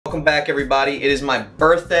Welcome back, everybody. It is my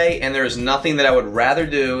birthday and there is nothing that I would rather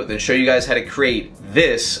do than show you guys how to create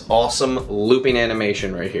this awesome looping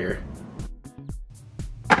animation right here.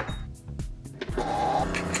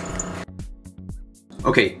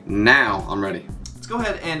 Okay, now I'm ready. Let's go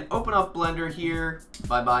ahead and open up Blender here.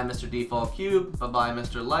 Bye-bye, Mr. Default Cube. Bye-bye,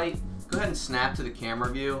 Mr. Light. Go ahead and snap to the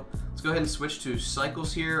camera view. Let's go ahead and switch to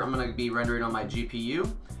cycles here. I'm gonna be rendering on my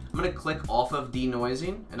GPU. I'm gonna click off of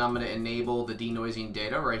denoising and I'm gonna enable the denoising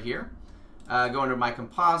data right here. Go under my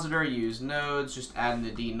compositor, use nodes, just add in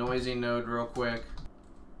the denoising node real quick.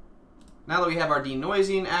 Now that we have our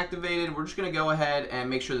denoising activated, we're just gonna go ahead and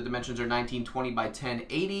make sure the dimensions are 1920 by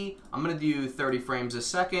 1080. I'm gonna do 30 frames a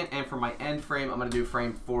second, and for my end frame, I'm gonna do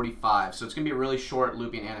frame 45. So it's gonna be a really short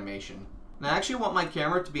looping animation. Now I actually want my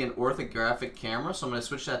camera to be an orthographic camera, so I'm going to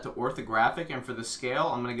switch that to orthographic, and for the scale,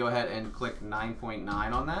 I'm going to go ahead and click 9.9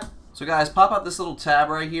 on that. So guys, pop out this little tab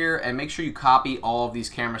right here and make sure you copy all of these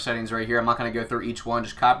camera settings right here. I'm not going to go through each one,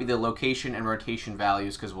 just copy the location and rotation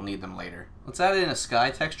values because we'll need them later. Let's add in a sky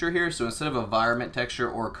texture here, so instead of environment texture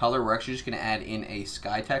or color, we're actually just going to add in a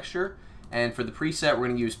sky texture, and for the preset, we're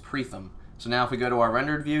going to use Pretham. So now if we go to our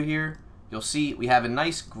rendered view here, you'll see we have a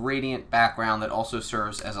nice gradient background that also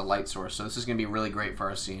serves as a light source. So this is going to be really great for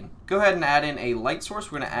our scene. Go ahead and add in a light source.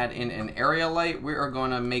 We're going to add in an area light. We are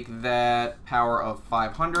going to make that power of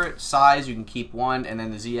 500. Size, you can keep 1. And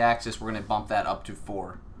then the Z-axis, we're going to bump that up to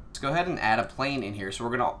 4. Let's go ahead and add a plane in here. So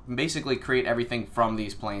we're going to basically create everything from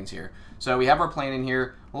these planes here. So we have our plane in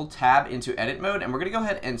here. We'll tab into edit mode. And we're going to go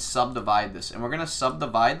ahead and subdivide this. And we're going to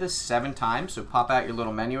subdivide this 7 times. So pop out your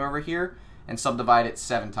little menu over here and subdivide it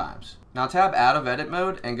 7 times. Now tab out of edit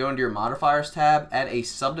mode and go into your modifiers tab, add a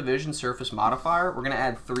subdivision surface modifier. We're going to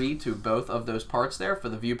add 3 to both of those parts there for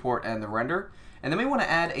the viewport and the render. And then we want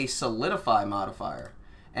to add a solidify modifier.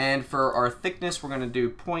 And for our thickness, we're going to do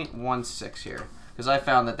 0.16 here, because I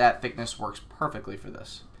found that that thickness works perfectly for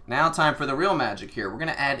this. Now time for the real magic here. We're going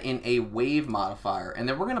to add in a wave modifier, and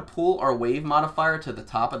then we're going to pull our wave modifier to the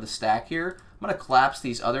top of the stack here. I'm going to collapse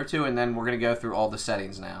these other two, and then we're going to go through all the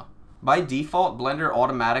settings now. By default, Blender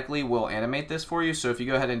automatically will animate this for you, so if you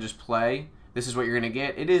go ahead and just play, this is what you're going to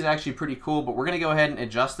get. It is actually pretty cool, but we're going to go ahead and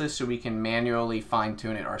adjust this so we can manually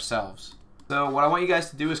fine-tune it ourselves. So what I want you guys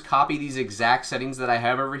to do is copy these exact settings that I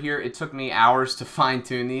have over here. It took me hours to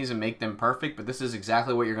fine-tune these and make them perfect, but this is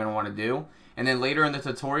exactly what you're going to want to do. And then later in the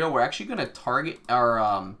tutorial, we're actually going to target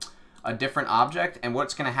our a different object, and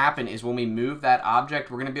what's going to happen is when we move that object,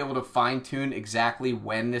 we're going to be able to fine-tune exactly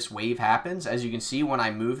when this wave happens. As you can see, when I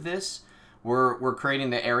move this, we're creating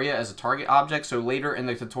the area as a target object, so later in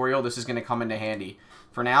the tutorial this is going to come into handy.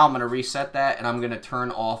 For now, I'm going to reset that and I'm going to turn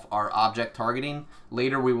off our object targeting.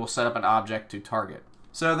 Later we will set up an object to target.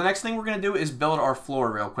 So the next thing we're going to do is build our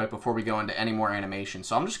floor real quick before we go into any more animation.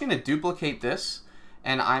 So I'm just going to duplicate this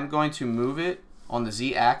and I'm going to move it on the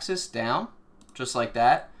Z-axis down, just like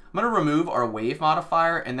that. I'm going to remove our wave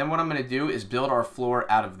modifier, and then what I'm going to do is build our floor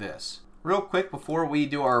out of this. Real quick, before we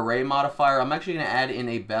do our array modifier, I'm actually going to add in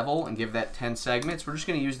a bevel and give that 10 segments. We're just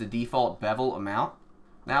going to use the default bevel amount.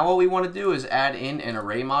 Now what we want to do is add in an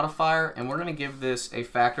array modifier, and we're going to give this a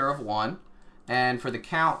factor of 1. And for the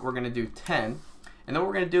count, we're going to do 10. And then what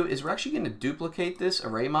we're going to do is we're actually going to duplicate this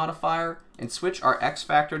array modifier and switch our x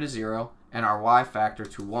factor to 0 and our y factor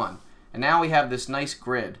to 1. And now we have this nice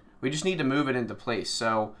grid. We just need to move it into place.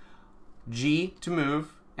 So G to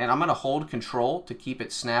move, and I'm going to hold control to keep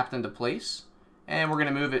it snapped into place, and we're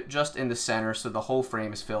going to move it just in the center so the whole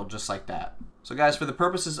frame is filled just like that. So guys, for the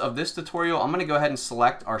purposes of this tutorial, I'm going to go ahead and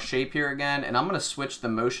select our shape here again, and I'm going to switch the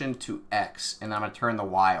motion to X, and I'm going to turn the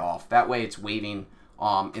Y off. That way it's waving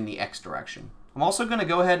in the X direction. I'm also going to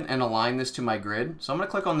go ahead and align this to my grid. So I'm going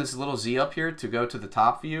to click on this little Z up here to go to the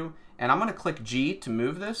top view, and I'm going to click G to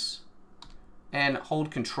move this, and hold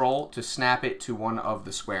control to snap it to one of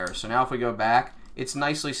the squares. So now if we go back, it's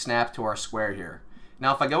nicely snapped to our square here.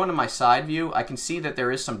 Now if I go into my side view, I can see that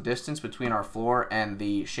there is some distance between our floor and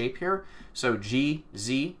the shape here. So G,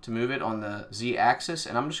 Z to move it on the Z axis,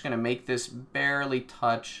 and I'm just going to make this barely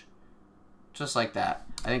touch just like that.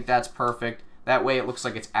 I think that's perfect. That way it looks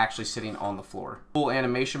like it's actually sitting on the floor. Cool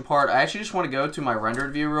animation part. I actually just want to go to my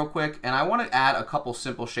rendered view real quick, and I want to add a couple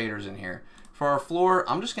simple shaders in here. For our floor,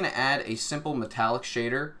 I'm just going to add a simple metallic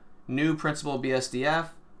shader, new principled BSDF,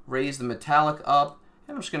 raise the metallic up,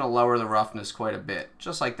 and I'm just going to lower the roughness quite a bit,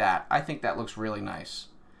 just like that. I think that looks really nice.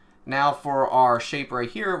 Now for our shape right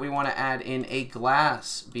here, we want to add in a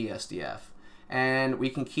glass BSDF, and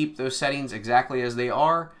we can keep those settings exactly as they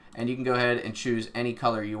are, and you can go ahead and choose any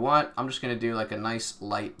color you want. I'm just going to do like a nice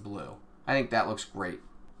light blue. I think that looks great.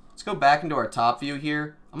 Let's go back into our top view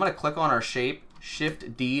here. I'm going to click on our shape,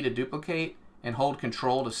 Shift D to duplicate, and hold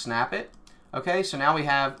Control to snap it. Okay, so now we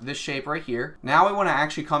have this shape right here. Now we want to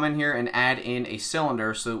actually come in here and add in a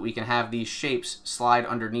cylinder so that we can have these shapes slide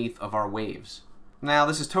underneath of our waves. Now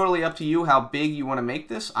this is totally up to you how big you want to make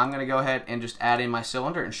this. I'm going to go ahead and just add in my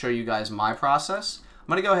cylinder and show you guys my process. I'm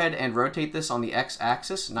going to go ahead and rotate this on the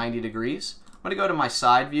x-axis 90 degrees. I'm going to go to my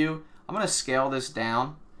side view. I'm going to scale this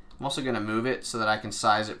down. I'm also going to move it so that I can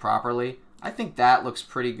size it properly. I think that looks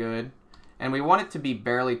pretty good. And we want it to be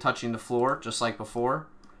barely touching the floor just like before.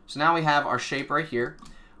 So now we have our shape right here.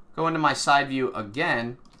 Go into my side view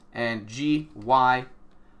again and G, Y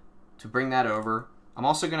to bring that over. I'm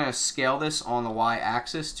also going to scale this on the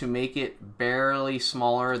y-axis to make it barely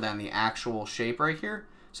smaller than the actual shape right here.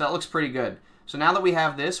 So that looks pretty good. So now that we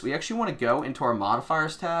have this, we actually want to go into our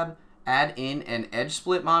Modifiers tab, add in an edge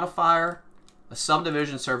split modifier, a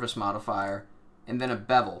subdivision surface modifier, and then a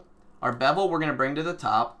bevel. Our bevel we're going to bring to the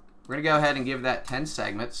top. We're going to go ahead and give that 10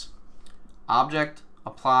 segments. Object,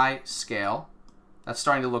 apply, scale. That's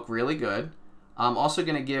starting to look really good. I'm also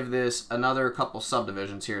going to give this another couple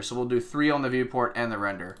subdivisions here. So we'll do 3 on the viewport and the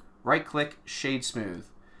render. Right click, shade smooth.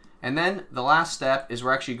 And then the last step is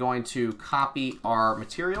we're actually going to copy our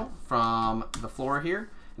material from the floor here.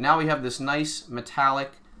 Now we have this nice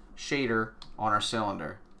metallic shader on our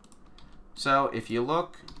cylinder. So if you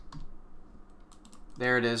look,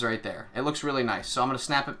 there it is right there. It looks really nice. So I'm going to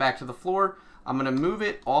snap it back to the floor. I'm going to move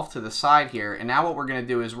it off to the side here, and now what we're going to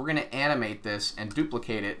do is we're going to animate this and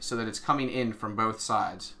duplicate it so that it's coming in from both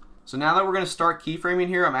sides. So now that we're going to start keyframing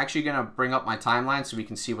here, I'm actually going to bring up my timeline so we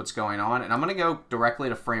can see what's going on, and I'm going to go directly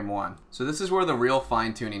to frame 1. So this is where the real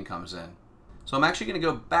fine-tuning comes in. So I'm actually going to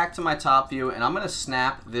go back to my top view, and I'm going to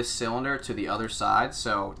snap this cylinder to the other side.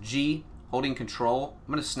 So G, holding Control,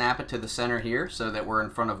 I'm going to snap it to the center here so that we're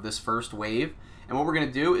in front of this first wave. And what we're going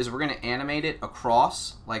to do is we're going to animate it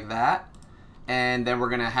across like that. And then we're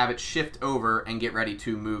going to have it shift over and get ready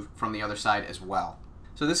to move from the other side as well.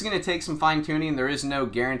 So this is going to take some fine tuning. There is no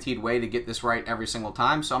guaranteed way to get this right every single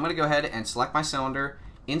time. So I'm going to go ahead and select my cylinder,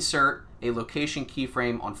 insert a location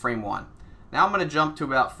keyframe on frame 1. Now I'm going to jump to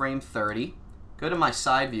about frame 30, go to my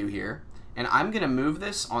side view here, and I'm going to move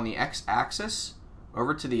this on the x-axis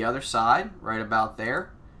over to the other side, right about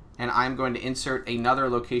there, and I'm going to insert another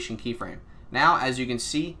location keyframe. Now, as you can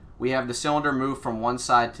see, we have the cylinder move from one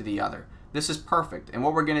side to the other. This is perfect, and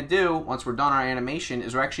what we're going to do once we're done our animation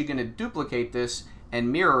is we're actually going to duplicate this and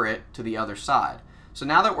mirror it to the other side. So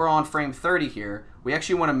now that we're on frame 30 here, we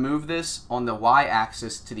actually want to move this on the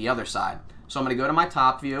y-axis to the other side. So I'm going to go to my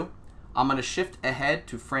top view, I'm going to shift ahead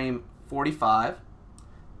to frame 45,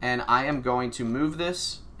 and I am going to move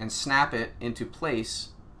this and snap it into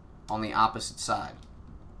place on the opposite side.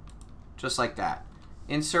 Just like that.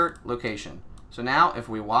 Insert location. So now if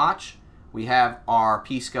we watch, we have our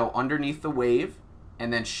piece go underneath the wave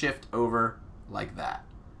and then shift over like that.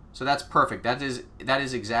 So that's perfect. That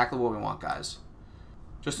is exactly what we want, guys.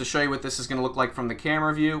 Just to show you what this is going to look like from the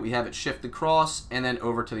camera view, we have it shift across and then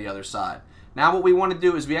over to the other side. Now what we want to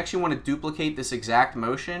do is we actually want to duplicate this exact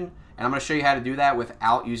motion, and I'm going to show you how to do that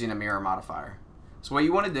without using a mirror modifier. So what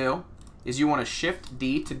you want to do is you want to shift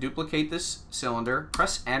D to duplicate this cylinder,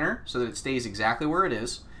 press enter so that it stays exactly where it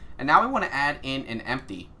is, and now we want to add in an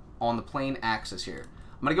empty on the plane axis here.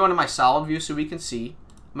 I'm going to go into my solid view so we can see.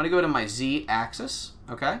 I'm going to go to my Z axis,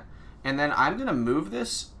 okay? And then I'm going to move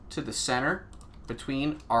this to the center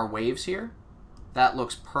between our waves here. That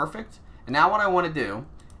looks perfect. And now what I want to do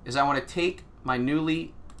is I want to take my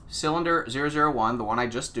newly cylinder 001, the one I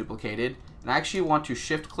just duplicated, and I actually want to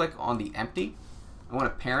shift click on the empty. I want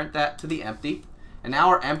to parent that to the empty. And now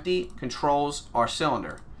our empty controls our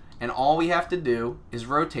cylinder. And all we have to do is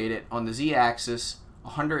rotate it on the Z axis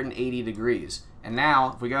 180 degrees. And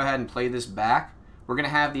now if we go ahead and play this back, we're going to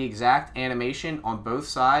have the exact animation on both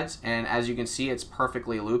sides, and as you can see, it's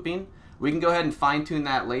perfectly looping. We can go ahead and fine tune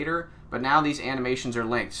that later, but now these animations are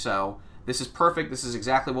linked. So this is perfect. This is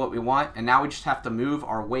exactly what we want, and now we just have to move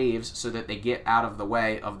our waves so that they get out of the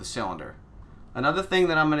way of the cylinder. Another thing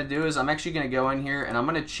that I'm going to do is I'm actually going to go in here and I'm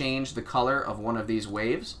going to change the color of one of these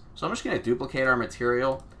waves. So I'm just going to duplicate our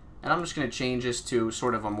material, and I'm just going to change this to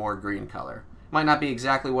sort of a more green color. Might not be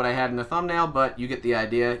exactly what I had in the thumbnail, but you get the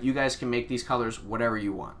idea. You guys can make these colors whatever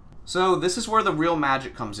you want. So this is where the real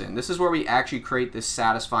magic comes in. This is where we actually create this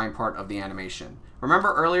satisfying part of the animation.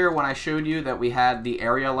 Remember earlier when I showed you that we had the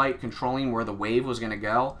area light controlling where the wave was going to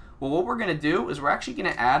go? Well, what we're going to do is we're actually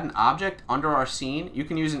going to add an object under our scene. You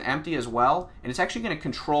can use an empty as well, and it's actually going to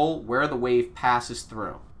control where the wave passes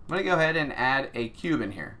through. I'm going to go ahead and add a cube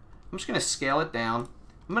in here. I'm just going to scale it down.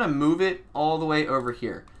 I'm going to move it all the way over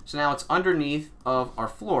here. So now it's underneath of our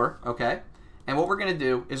floor, okay? And what we're going to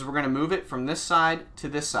do is we're going to move it from this side to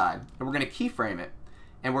this side, and we're going to keyframe it,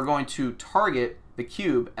 and we're going to target the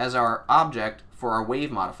cube as our object for our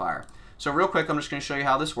wave modifier. So real quick, I'm just going to show you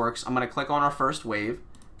how this works. I'm going to click on our first wave,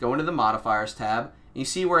 go into the Modifiers tab, and you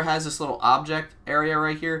see where it has this little object area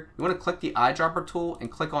right here? You want to click the eyedropper tool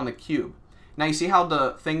and click on the cube. Now you see how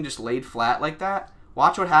the thing just laid flat like that?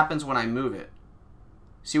 Watch what happens when I move it.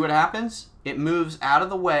 See what happens? It moves out of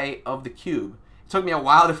the way of the cube. It took me a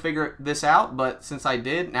while to figure this out, but since I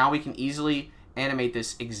did, now we can easily animate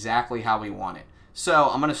this exactly how we want it. So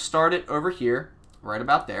I'm going to start it over here, right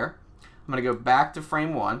about there. I'm going to go back to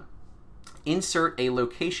frame 1, insert a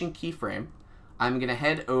location keyframe. I'm going to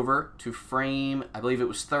head over to frame, I believe it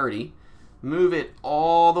was 30, move it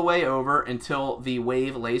all the way over until the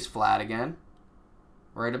wave lays flat again,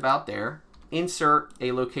 right about there. Insert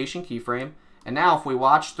a location keyframe, and now if we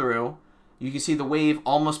watch through, you can see the wave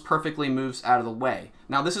almost perfectly moves out of the way.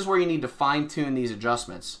 Now this is where you need to fine-tune these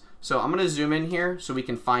adjustments. So I'm going to zoom in here so we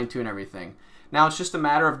can fine-tune everything. Now it's just a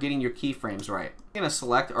matter of getting your keyframes right. I'm going to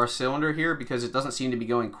select our cylinder here because it doesn't seem to be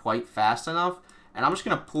going quite fast enough, and I'm just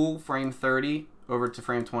going to pull frame 30 over to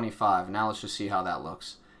frame 25. Now let's just see how that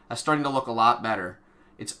looks. That's starting to look a lot better.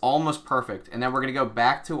 It's almost perfect. And then we're going to go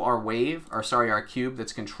back to our wave, or sorry, our cube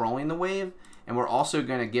that's controlling the wave, and we're also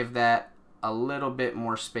going to give that a little bit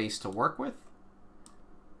more space to work with.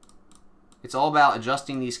 It's all about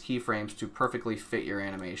adjusting these keyframes to perfectly fit your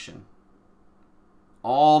animation.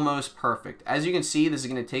 Almost perfect. As you can see, this is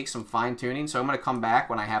going to take some fine tuning, so I'm going to come back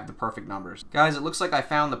when I have the perfect numbers. Guys, it looks like I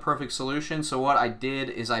found the perfect solution. So what I did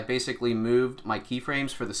is I basically moved my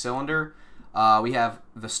keyframes for the cylinder. We have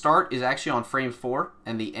the start is actually on frame 4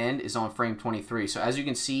 and the end is on frame 23. So as you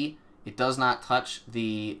can see, it does not touch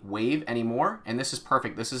the wave anymore, and this is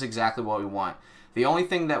perfect. This is exactly what we want. The only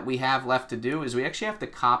thing that we have left to do is we actually have to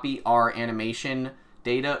copy our animation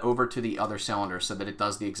data over to the other cylinder so that it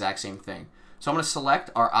does the exact same thing. So I'm going to select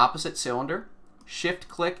our opposite cylinder, shift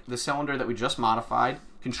click the cylinder that we just modified,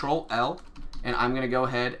 Control L, and I'm going to go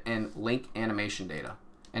ahead and link animation data.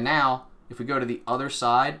 And now, if we go to the other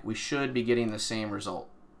side, we should be getting the same result.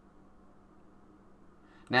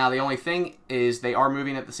 Now the only thing is they are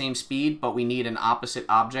moving at the same speed, but we need an opposite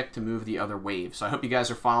object to move the other wave. So I hope you guys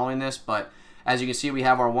are following this, but as you can see, we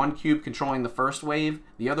have our one cube controlling the first wave.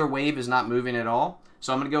 The other wave is not moving at all.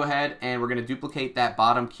 So I'm going to go ahead and we're going to duplicate that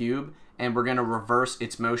bottom cube, and we're going to reverse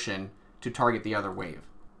its motion to target the other wave.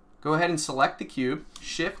 Go ahead and select the cube,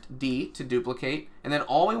 Shift D to duplicate, and then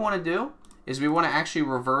all we want to do is we want to actually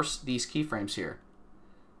reverse these keyframes here.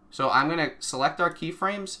 So I'm going to select our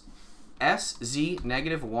keyframes,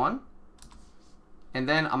 SZ-1, and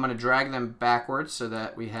then I'm going to drag them backwards so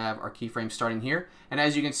that we have our keyframe starting here. And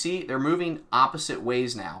as you can see, they're moving opposite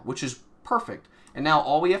ways now, which is perfect. And now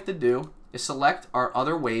all we have to do is select our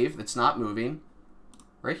other wave that's not moving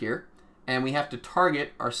right here, and we have to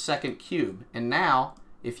target our second cube. And now,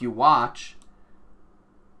 if you watch,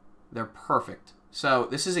 they're perfect. So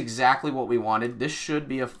this is exactly what we wanted. This should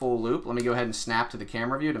be a full loop. Let me go ahead and snap to the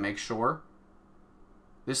camera view to make sure.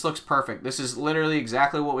 This looks perfect. This is literally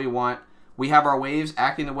exactly what we want. We have our waves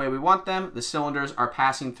acting the way we want them. The cylinders are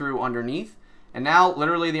passing through underneath. And now,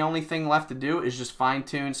 literally, the only thing left to do is just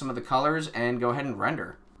fine-tune some of the colors and go ahead and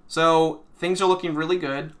render. So things are looking really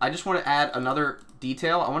good. I just want to add another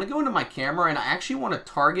detail. I want to go into my camera, and I actually want to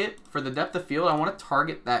target, for the depth of field, I want to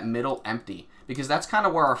target that middle empty, because that's kind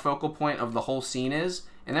of where our focal point of the whole scene is.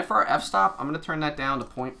 And then for our f-stop, I'm going to turn that down to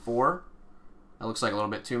 0.4. That looks like a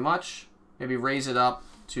little bit too much. Maybe raise it up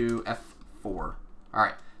to f4. All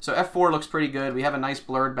right, so f4 looks pretty good. We have a nice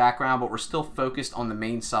blurred background, but we're still focused on the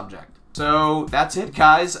main subject. So that's it,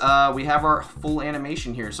 guys. We have our full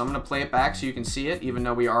animation here. So I'm going to play it back so you can see it, even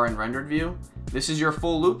though we are in rendered view. This is your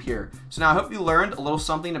full loop here. So now I hope you learned a little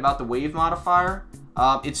something about the wave modifier.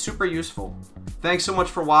 It's super useful. Thanks so much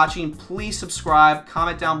for watching. Please subscribe,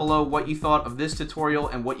 comment down below what you thought of this tutorial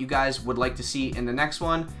and what you guys would like to see in the next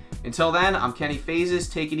one. Until then, I'm Kenny Phases.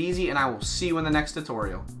 Take it easy, and I will see you in the next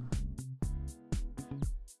tutorial.